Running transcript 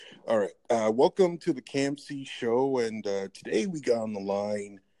All right. Welcome to the CAMC show. And today we got on the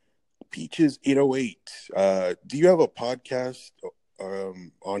line Peaches 808. Do you have a podcast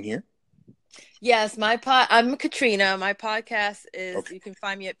on here? Yes, I'm Katrina. My podcast is Okay. you can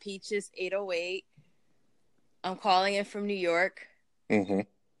find me at Peaches 808. I'm calling in from New York, Mm-hmm.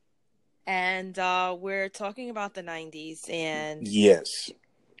 and we're talking about the 90s, and Yes.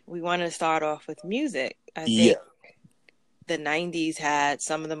 we want to start off with music. I Yeah. think the 90s had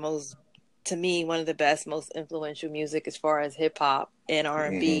some of the most, to me, one of the best, most influential music as far as hip hop and Mm-hmm.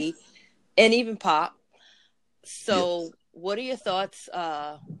 R&B and even pop. Yeah. So, what are your thoughts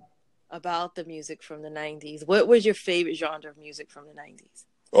about the music from the 90s? What was your favorite genre of music from the 90s?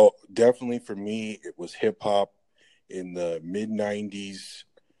 Oh, definitely for me, it was hip hop in the mid 90s.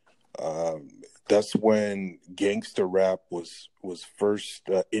 That's when gangster rap was first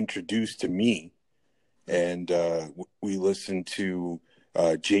introduced to me. And we listened to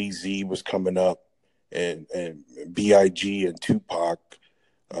Jay-Z was coming up, and Big and Tupac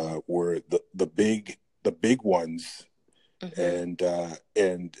were the big ones, Mm-hmm.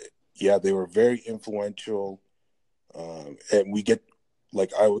 and yeah, they were very influential. And we get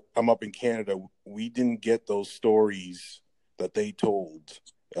like I'm up in Canada, we didn't get those stories that they told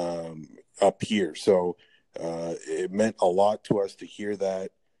um, up here, so it meant a lot to us to hear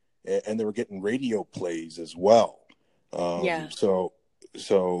that, and they were getting radio plays as well. Yeah. So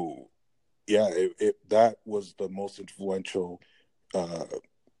yeah, that was the most influential uh,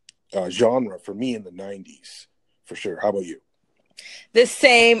 genre for me in the '90s, for sure. How about you? The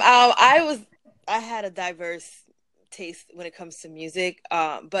same. I had a diverse taste when it comes to music,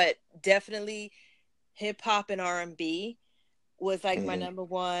 but definitely hip hop and R&B was like my Hmm. number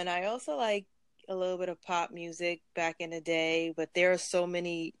one. I also like a little bit of pop music back in the day, but there are so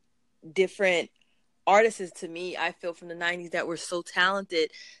many different artists to me. I feel from the 90s that were so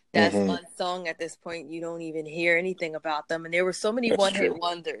talented that's Hmm. unsung at this point. You don't even hear anything about them, and there were so many That's one hit true.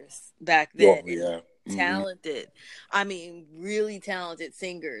 wonders back Oh then, and yeah. Hmm. talented, I mean really talented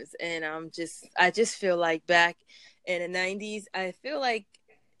singers. And I just feel like back in the 90s, I feel like,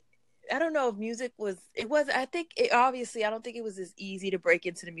 I don't know if music was, it was, I think it, obviously I don't think it was as easy to break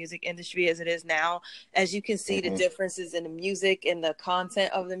into the music industry as it is now. As you can see the Hmm. differences in the music and the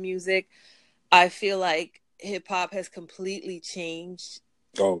content of the music, I feel like hip hop has completely changed.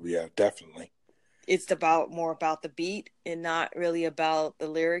 Oh yeah, definitely. It's about more about the beat and not really about the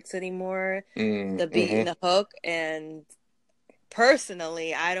lyrics anymore. The beat Mm-hmm. and the hook. And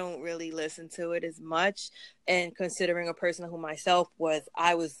personally, I don't really listen to it as much. And considering a person who myself was,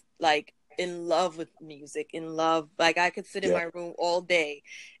 I was like in love with music, in love. Like I could sit in Yeah. my room all day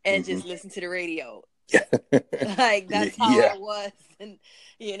and Hmm. just listen to the radio. Yeah. Like that's how Yeah. I was. And,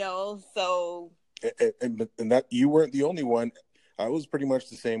 so And that you weren't the only one. I was pretty much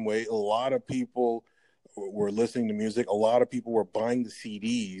the same way. A lot of people were listening to music. A lot of people were buying the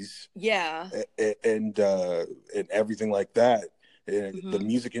CDs yeah. and everything like that. And the Hmm.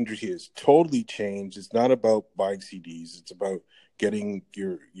 music industry has totally changed. It's not about buying CDs. It's about getting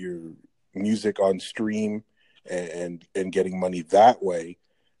your music on stream and getting money that way.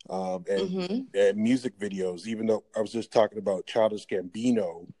 Um, and, Hmm. and music videos. Even though I was just talking about Childish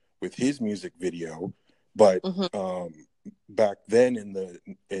Gambino with his music video, but Hmm. um, back then in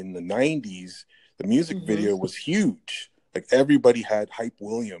the '90s, the music Hmm. video was huge. Like everybody had Hype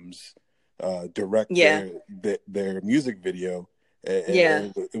Williams direct Yeah. their music video, Yeah.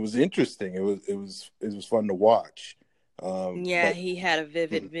 and it was interesting. It was fun to watch. Yeah. But He had a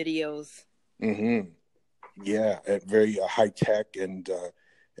vivid videos. mm-hmm, yeah, very high tech and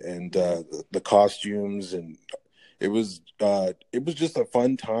Hmm. the costumes, and it was just a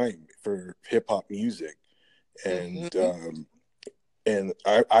fun time for hip hop music, and Hmm.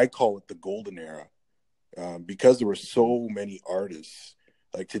 I call it the golden era, because there were so many artists.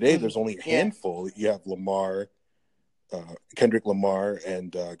 Like today, Hmm. there's only a Yeah. handful. You have Kendrick Lamar,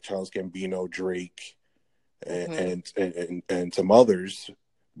 and Charles Gambino, Drake, and Hmm. and some others.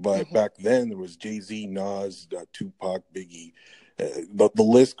 But Hmm. back then, there was Jay-Z, Nas, Tupac, Biggie. The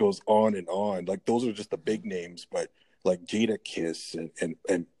list goes on and on. Like those are just the big names, but like Jada Kiss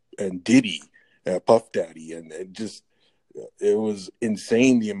and Diddy, Puff Daddy, and just it was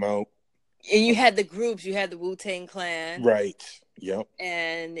insane the amount And you of had the groups. You had the Wu-Tang Clan, right. Yep.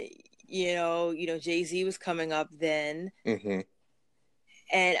 and Jay Z was coming up then. Hmm.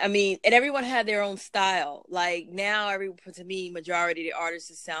 And I mean, and everyone had their own style. Like now, to me, majority of the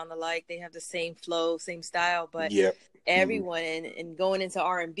artists sound alike. They have the same flow, same style. But Yep. Hmm. everyone, and going into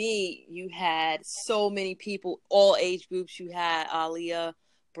R&B, you had so many people, all age groups. You had Aaliyah,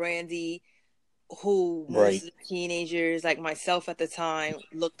 Brandy, who most Right. of the teenagers like myself at the time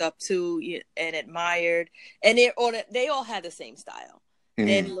looked up to and admired, and they all had the same style.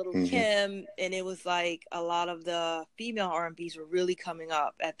 Then Little Mm-hmm. Kim, and it was like a lot of the female R&Bs were really coming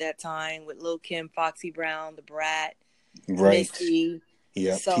up at that time with Lil Kim, Foxy Brown, The Brat, Right. Missy.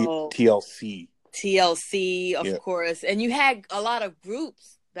 Yeah. So TLC. TLC, of Yeah. course, and you had a lot of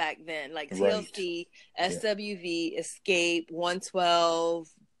groups back then, like Right. TLC, Yeah. SWV, Escape, 112,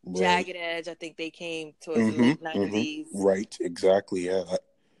 Right. Jagged Edge. I think they came towards the late Mm-hmm. Mm-hmm. 90s. Right. Exactly. Yeah.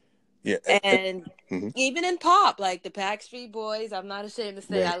 Yeah. And Mm-hmm. even in pop, like the Backstreet Boys, I'm not ashamed to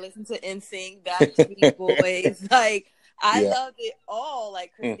say Right. I listened to NSYNC, Backstreet Boys. Like I Yeah. loved it all,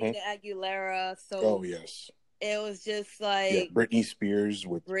 like Mm-hmm. Christina Aguilera. So Oh yes. it was just Yeah. like Britney Spears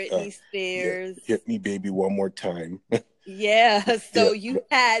with Britney yeah. Spears. Hit Me Baby One More Time. Yeah. Yeah. So you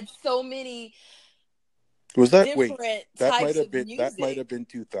had so many Was that wait? different That might types have of been music.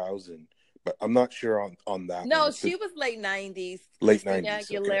 2000, but I'm not sure on that one. No, she was late 90s. Late Christina 90s.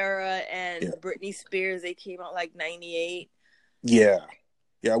 Okay. Aguilera Yeah. and Britney Spears, they came out like 98. Yeah.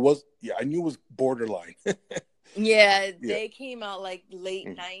 Yeah. I knew it was borderline. Yeah, Yeah. they came out like late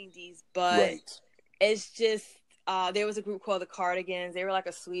 90s, but Right. it's just there was a group called the Cardigans. They were like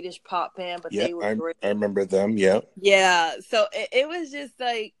a Swedish pop band, but Yeah. they were great. I remember them. Yeah. Yeah, so it was just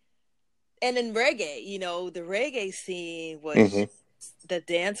like, and then reggae, the reggae scene was Mm-hmm. the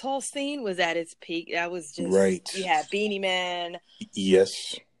dance hall scene was at its peak. That was just Right. you had Beanie Man,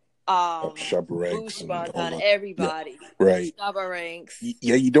 Yes. Shabba Buju Ranks and all Banton, that. everybody, Yeah. Right. Shabba Ranks.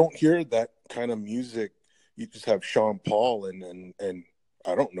 Yeah. You don't hear that kind of music. You just have Sean Paul and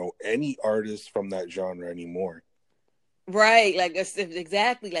I don't know any artists from that genre anymore. Right, like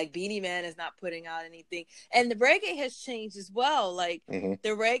exactly, like Beanie Man is not putting out anything, and the reggae has changed as well. Like Mm-hmm. the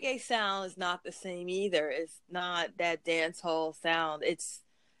reggae sound is not the same either. It's not that dance hall sound.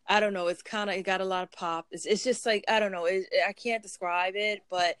 I don't know. It got a lot of pop. It's just like I don't know. I can't describe it,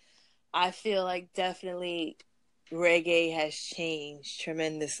 but I feel like definitely reggae has changed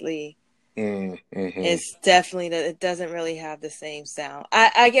tremendously. Mm-hmm. It's definitely that it doesn't really have the same sound.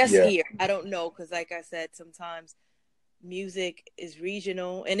 I guess Yeah. here I don't know because, like I said, sometimes music is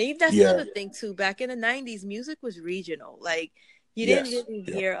regional, and even that's Yeah. another thing too. Back in the 90s, music was regional. Like you Yes. didn't really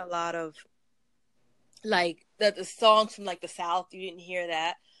Yeah. hear a lot of like the songs from like the South. You didn't hear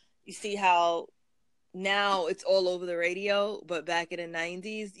that. You see how now it's all over the radio, but back in the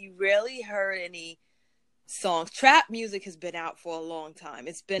 90s, you rarely heard any songs. Trap music has been out for a long time.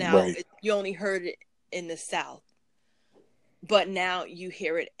 It's been out. Right. You only heard it in the South. But now you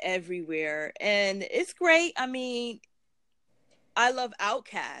hear it everywhere, and it's great. I mean, I love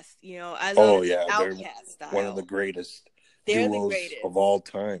Outkast. I love the Outkast style. One of the greatest They're the duos greatest of all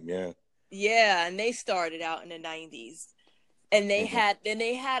time. Yeah. Yeah, and they started out in the 90s, and they had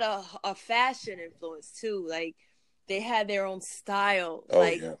a fashion influence too. Like they had their own style. Oh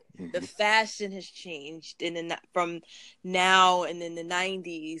like yeah. Mm-hmm. the fashion has changed from now and in the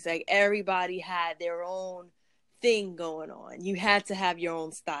 90s. Like everybody had their own thing going on. You had to have your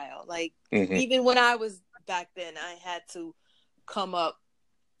own style. Like even when I was back then, I had to come up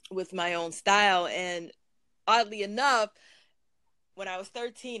with my own style. And oddly enough, when I was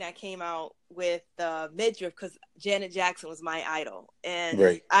 13, I came out with midriff because Janet Jackson was my idol. And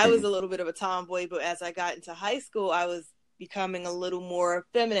right. I was a little bit of a tomboy, but as I got into high school, I was becoming a little more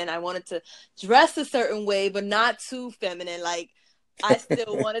feminine. I wanted to dress a certain way, but not too feminine. Like I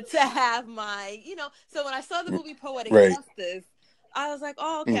still wanted to have my, so when I saw the movie Poetic Justice, I was like,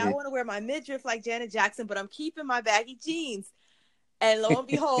 oh, okay, I want to wear my midriff like Janet Jackson, but I'm keeping my baggy jeans. And lo and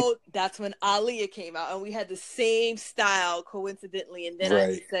behold, that's when Aaliyah came out, and we had the same style, coincidentally. And then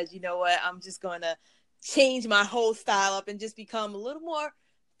I just said, you know what? I'm just going to change my whole style up and just become a little more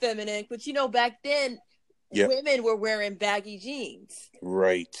feminine. But, back then, women were wearing baggy jeans.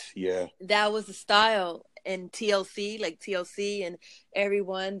 Right, yeah. That was the style. And TLC and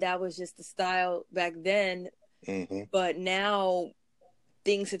everyone, that was just the style back then. Mm-hmm. But now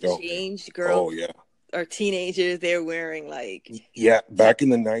things have changed. Girls are teenagers. They're wearing back in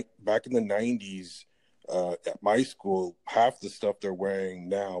the 90s, at my school, half the stuff they're wearing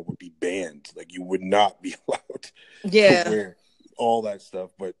now would be banned. Like you would not be allowed to wear all that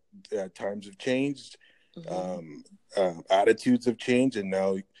stuff. But times have changed. Mm-hmm. Attitudes have changed, and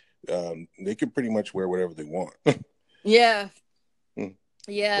now they can pretty much wear whatever they want. Yeah.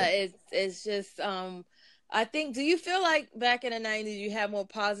 It's just I think, do you feel like back in the 90s you had more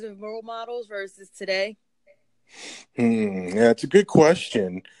positive role models versus today? Yeah, it's a good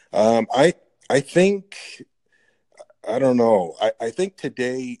question. I think, I don't know. I think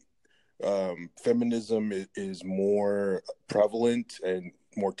today feminism is more prevalent and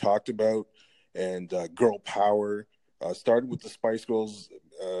more talked about, and girl power. Started with the Spice Girls,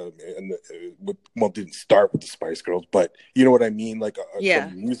 didn't start with the Spice Girls, but you know what I mean, like from Yeah.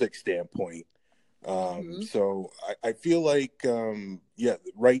 a music standpoint. Mm-hmm. So I feel like,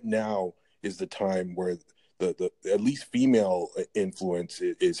 right now is the time where the at least female influence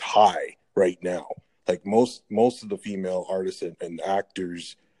is high right now. Like most of the female artists and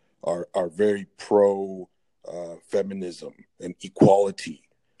actors are very pro feminism and equality,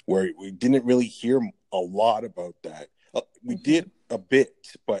 where we didn't really hear a lot about that. We Mm-hmm. did a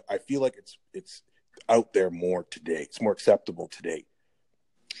bit, but I feel like it's out there more today. It's more acceptable today.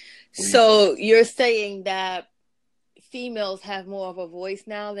 So you're saying that females have more of a voice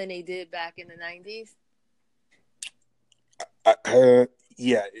now than they did back in the 90s?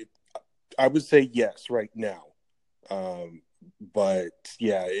 Yeah, I would say yes right now. But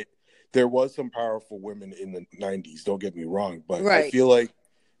yeah, there was some powerful women in the 90s, don't get me wrong, but I Right. feel like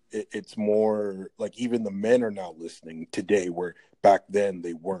it's more like even the men are now listening today, where back then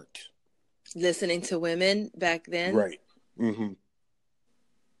they weren't. Listening to women back then? Right. Mm-hmm.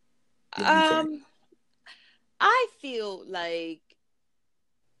 What do you think? I feel like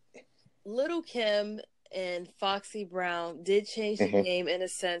Little Kim and Foxy Brown did change the Mm-hmm. game in a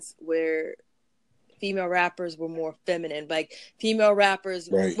sense where female rappers were more feminine. Like female rappers,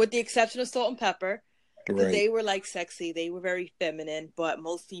 Right. with the exception of Salt and Pepper, because Right. they were like sexy, they were very feminine, but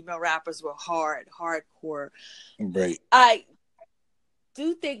most female rappers were hardcore. Right. I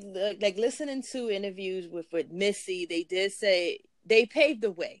do think like listening to interviews with Missy, they did say they paved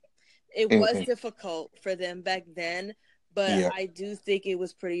the way. It was Mm-hmm. difficult for them back then, but Yeah. I do think it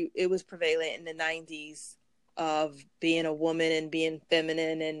was prevalent in the 90s of being a woman and being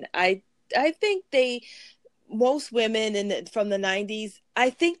feminine. And I think most women from the 90s, I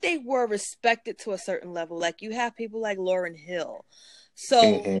think they were respected to a certain level. Like you have people like Lauryn Hill. So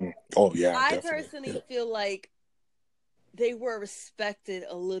Mm-hmm. Oh yeah, I definitely. personally feel like they were respected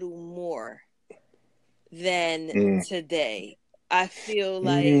a little more than today. I feel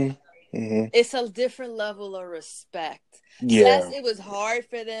like Mm-hmm. it's a different level of respect. Yes, Yeah. it was hard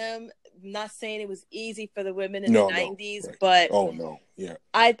for them. I'm not saying it was easy for the women in the No. 90s, Right. but Oh no. Yeah.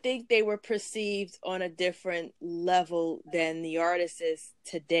 I think they were perceived on a different level than the artists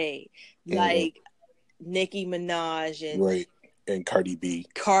today. Mm-hmm. Like Nicki Minaj and Right. And Cardi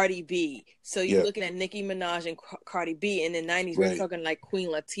B. So you're Yeah. looking at Nicki Minaj and Cardi B in the 90s. We're Right. talking like Queen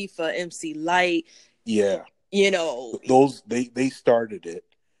Latifah, MC Lyte. Yeah. You know, Those they started it,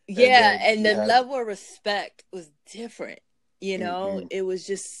 and yeah, then and you the had. level of respect was different. You know, Mm-hmm.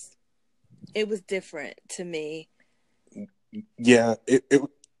 it was different to me. Yeah,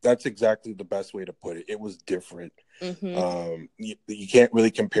 that's exactly the best way to put it. It was different. Mm-hmm. You can't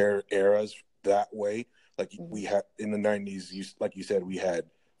really compare eras that way. Like Mm-hmm. we had in the 90s, like you said, we had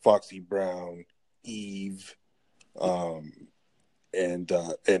Foxy Brown, Eve, and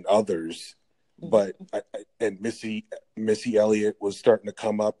others. But and Missy Elliott was starting to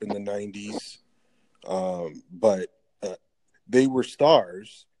come up in the 90s. But they were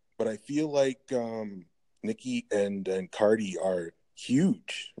stars. But I feel like Nicki and Cardi are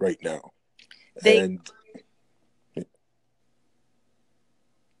huge right now. They And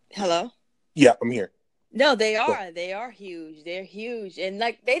hello. yeah, I'm here. No, they Go are. They are huge. They're huge, and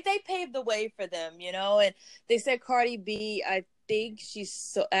like they paved the way for them, you know. And they said Cardi B, I think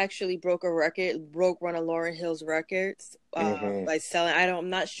actually broke one of Lauryn Hill's records Mm-hmm. by selling. I'm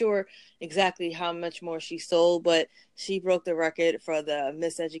not sure exactly how much more she sold, but she broke the record for the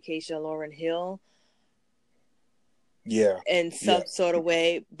Miseducation of Lauryn Hill Yeah, in yeah, some sort of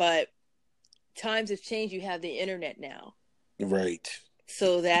way. But times have changed. You have the internet now. right.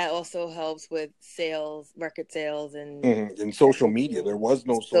 So that also helps with record sales, And social media. There was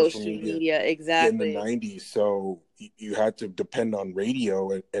no social social media media. in the Exactly. 90s, so you had to depend on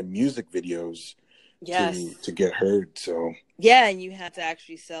radio and music videos Yes. to get heard. So Yeah, and you had to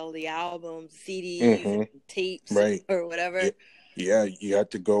actually sell the albums, CDs, and tapes, right. or whatever. Yeah, you had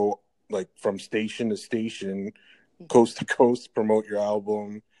to go like from station to station, coast to coast, promote your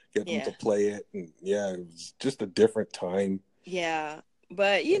album, get them to play it, and yeah, it was just a different time. Yeah.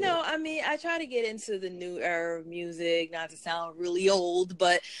 But you know, I mean, I try to get into the new era of music, not to sound really old,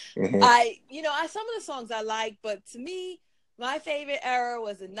 but some of the songs I like, but to me, my favorite era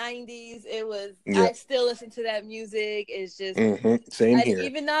was the 90s. I still listen to that music. It's just, Same here.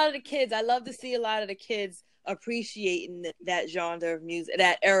 even now the kids, I love to see a lot of the kids appreciating that genre of music,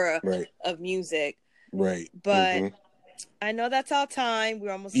 that era of music. Right. But I know that's our time.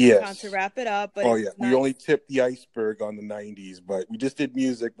 We're almost time to wrap it up. But we only tipped the iceberg on the 90s, but we just did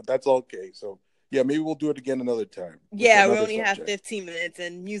music, but that's okay. So Yeah, maybe we'll do it again another time. Yeah, we only have 15 minutes,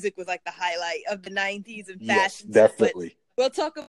 and music was like the highlight of the 90s and Yes, fashion. definitely. We'll talk